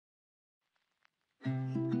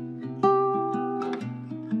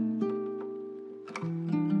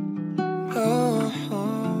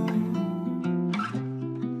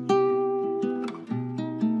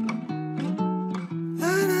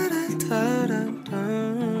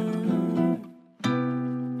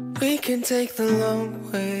can take the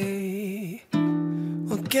long way.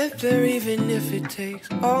 We'll get there even if it takes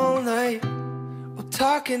all night. We'll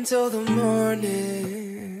talk until the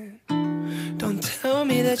morning. Don't tell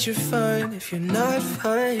me that you're fine if you're not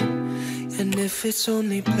fine. And if it's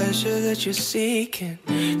only pleasure that you're seeking,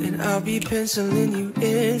 then I'll be penciling you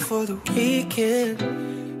in for the weekend.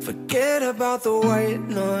 Forget about the white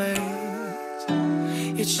noise.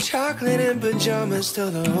 It's chocolate and pajamas till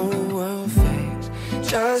the whole world fades.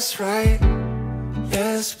 Just right,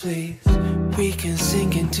 yes please. We can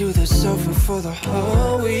sink into the sofa for the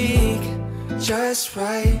whole week. Just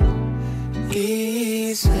right,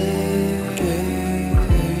 easy.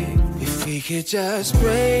 If we could just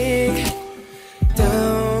break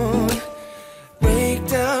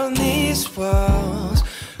down these walls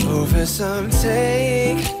over some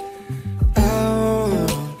take out.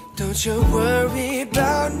 Don't you worry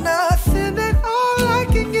about nothing at all. I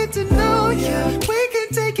can get to know you. We can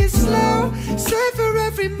take it slow, savor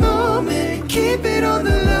every moment, keep it on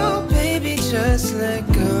the low. Baby, just let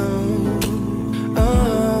go.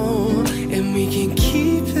 Oh, and we can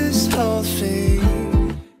keep this whole thing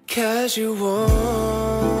casual.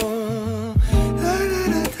 Da da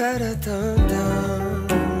da da da da.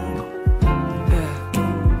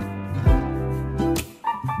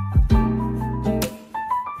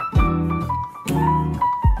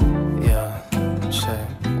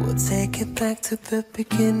 Take it back to the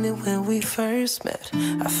beginning when we first met.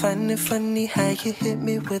 I find it funny how you hit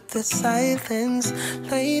me with the silence.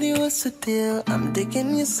 Lady, what's the deal? I'm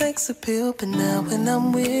digging your sex appeal, but now when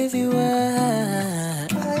I'm with you, I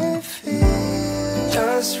feel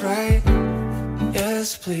just right.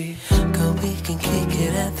 Yes, please. Girl, we can kick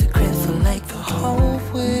it at the crib for like the whole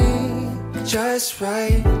week. Just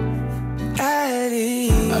right. At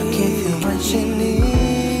ease. I'll give you what you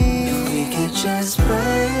need. If we could just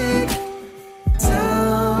break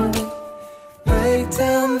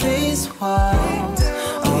down these walls.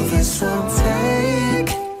 All this will take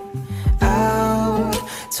out.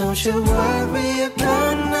 Don't you worry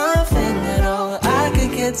about nothing at all. I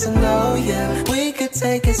could get to know you. We could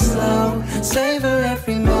take it slow, savor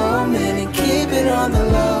every moment and keep it on the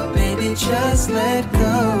low. Baby, just let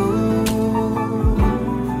go.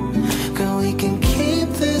 Girl, we can keep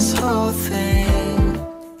this whole thing.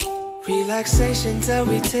 Relaxation till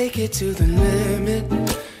we take it to the limit.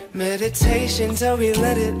 Meditation till we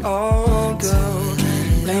let it all go.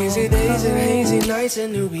 Lazy days and hazy nights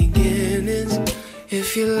and new beginnings.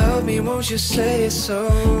 If you love me, won't you say it so?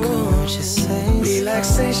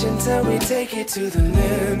 Relaxation till we take it to the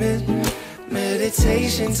limit.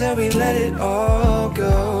 Meditation till we let it all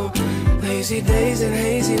go. Lazy days and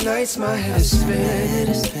hazy nights, my head is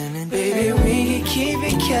spinning. Baby, we can keep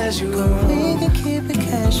it casual.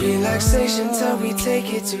 Relaxation till we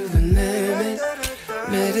take it to the limit.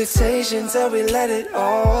 Meditation till we let it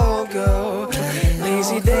all go.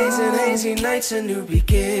 Lazy days and hazy nights and new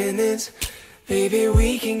beginnings. Baby,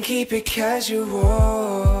 we can keep it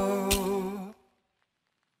casual.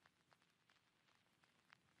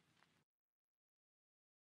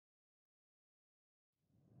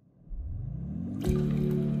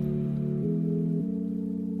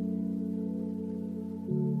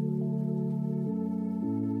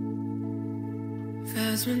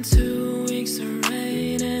 There's been 2 weeks of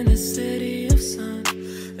rain in the city of sun.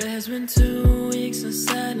 There's been 2 weeks of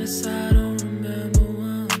sadness, I don't remember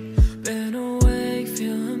one. Been awake,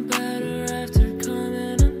 feeling better after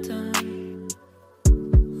coming undone.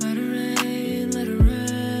 Let it rain, let it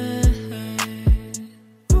rain.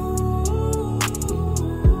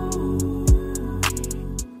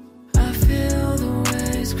 I feel the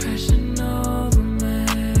waves crashing over me.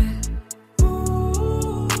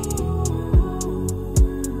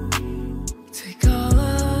 Take all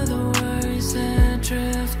of the worries and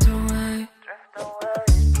drift away.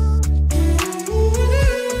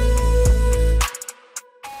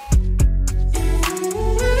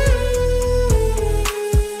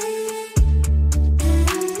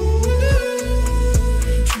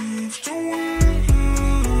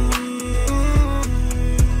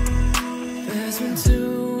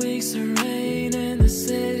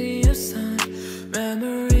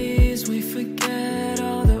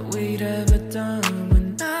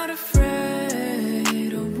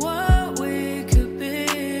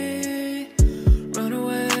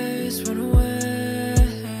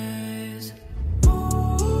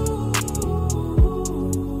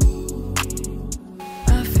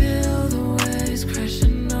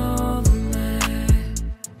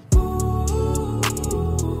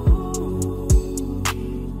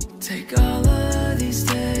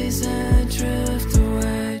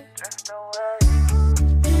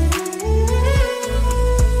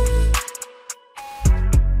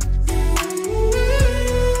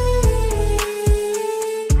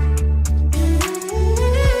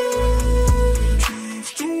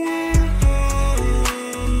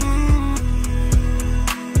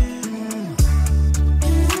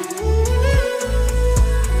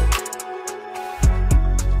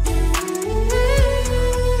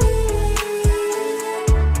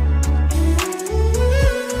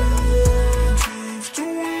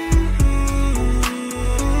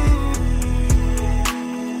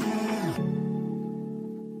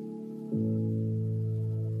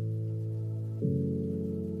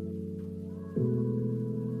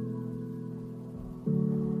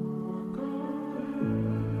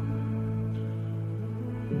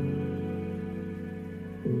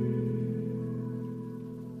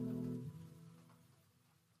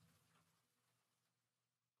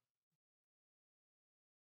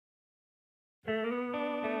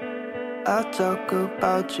 I talk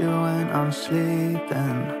about you when I'm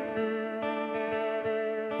sleeping.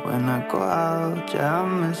 When I go out, yeah, I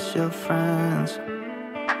miss your friends.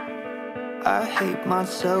 I hate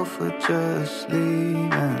myself for just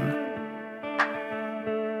leaving.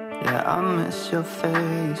 Yeah, I miss your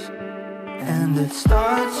face. And it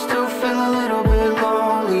starts to feel a little bit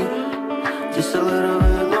lonely. Just a little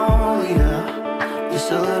bit lonely, yeah.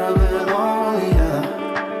 Just a little bit lonely, yeah.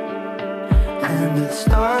 And it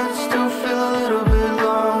starts to feel a little bit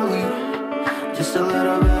lonely. Just a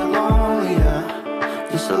little bit lonely, yeah.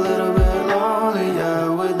 Just a little bit lonely, yeah,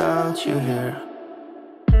 without you here.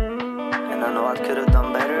 And I know I could have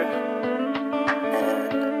done better,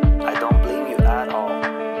 and I don't blame you at all.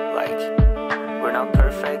 Like, we're not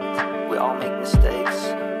perfect, we all make mistakes,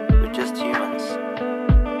 we're just humans.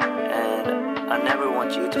 And I never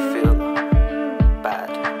want you to feel bad.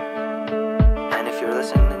 And if you're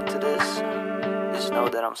listening to this, just know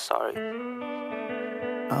that I'm sorry.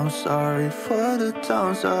 I'm sorry for the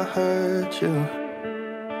times I hurt you.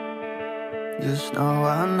 Just know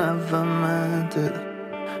I never meant it.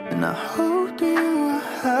 And I hope that you are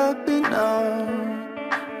happy now,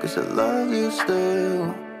 'cause I love you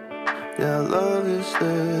still. Yeah, I love you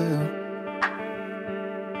still.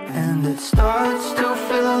 And it starts to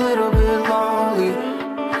feel a little bit lonely.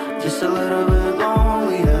 Just a little bit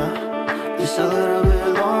lonely, yeah. Just a little bit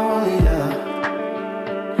lonely, yeah.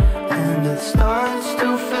 And it starts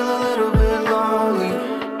to feel a little bit lonely.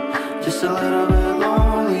 Just a little bit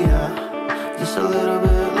lonely, yeah. Just a little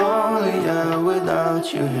bit lonely, yeah,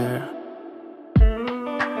 without you here.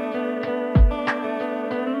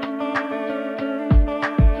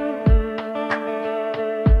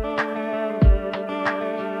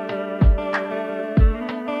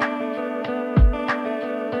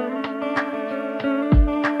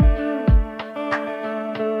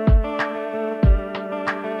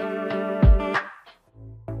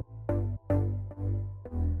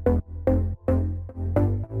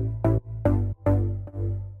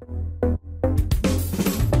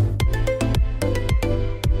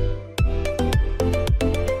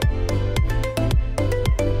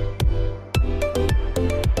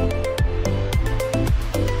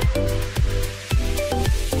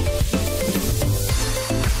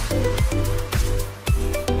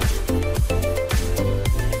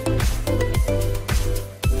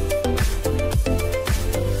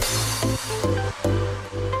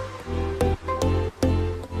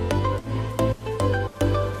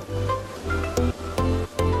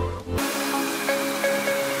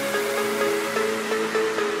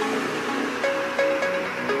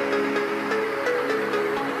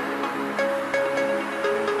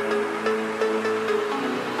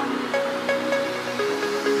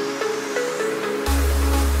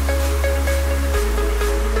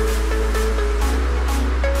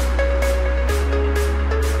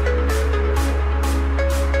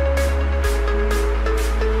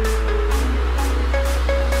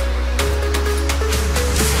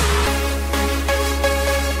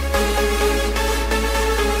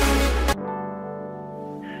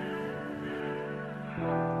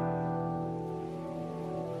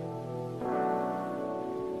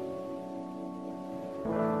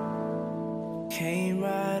 Came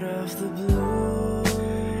right off the blue.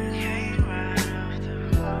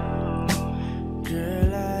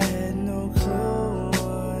 Girl, I had no clue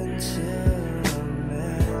until I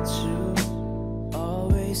met you.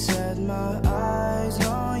 Always had my eyes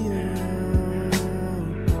on you.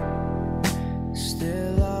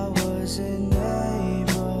 Still I wasn't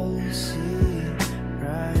able to see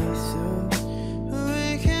right through.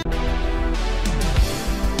 We can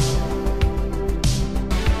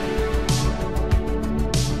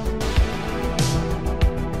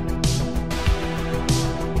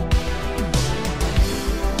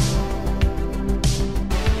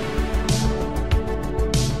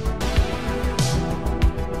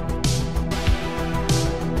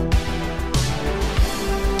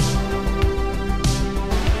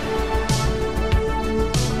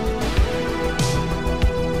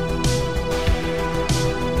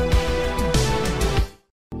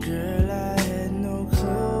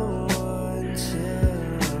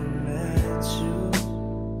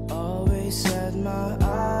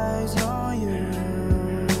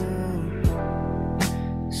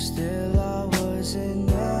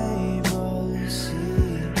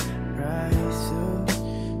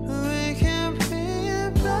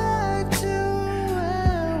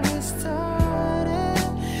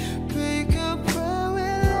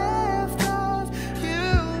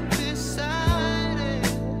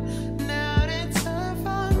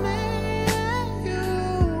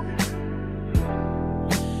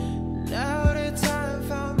now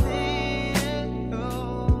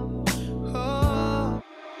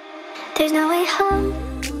There's no way home,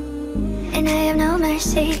 and I have no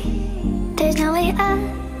mercy. There's no way up,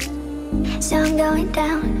 so I'm going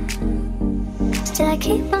down. Still I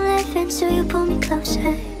keep on living, so you pull me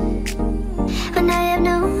closer when I have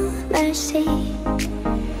no mercy.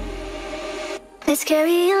 Let's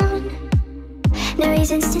carry on, no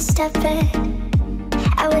reasons to stop it.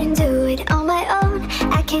 I wouldn't do it on my own,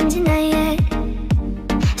 I can't deny it.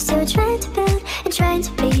 Still trying to build and trying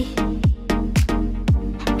to be.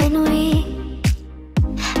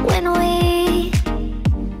 When we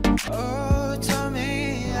Oh, tell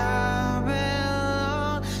me I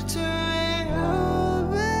belong to you,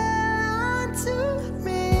 belong to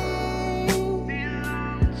me.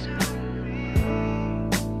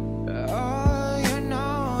 Oh, you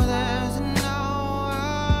know there's no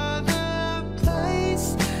other place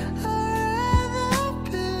I'd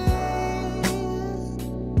rather be.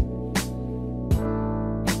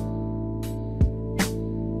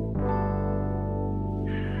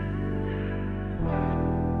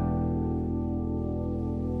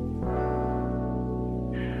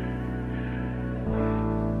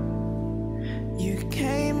 You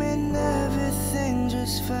came and everything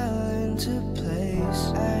just fell into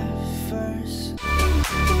place at first.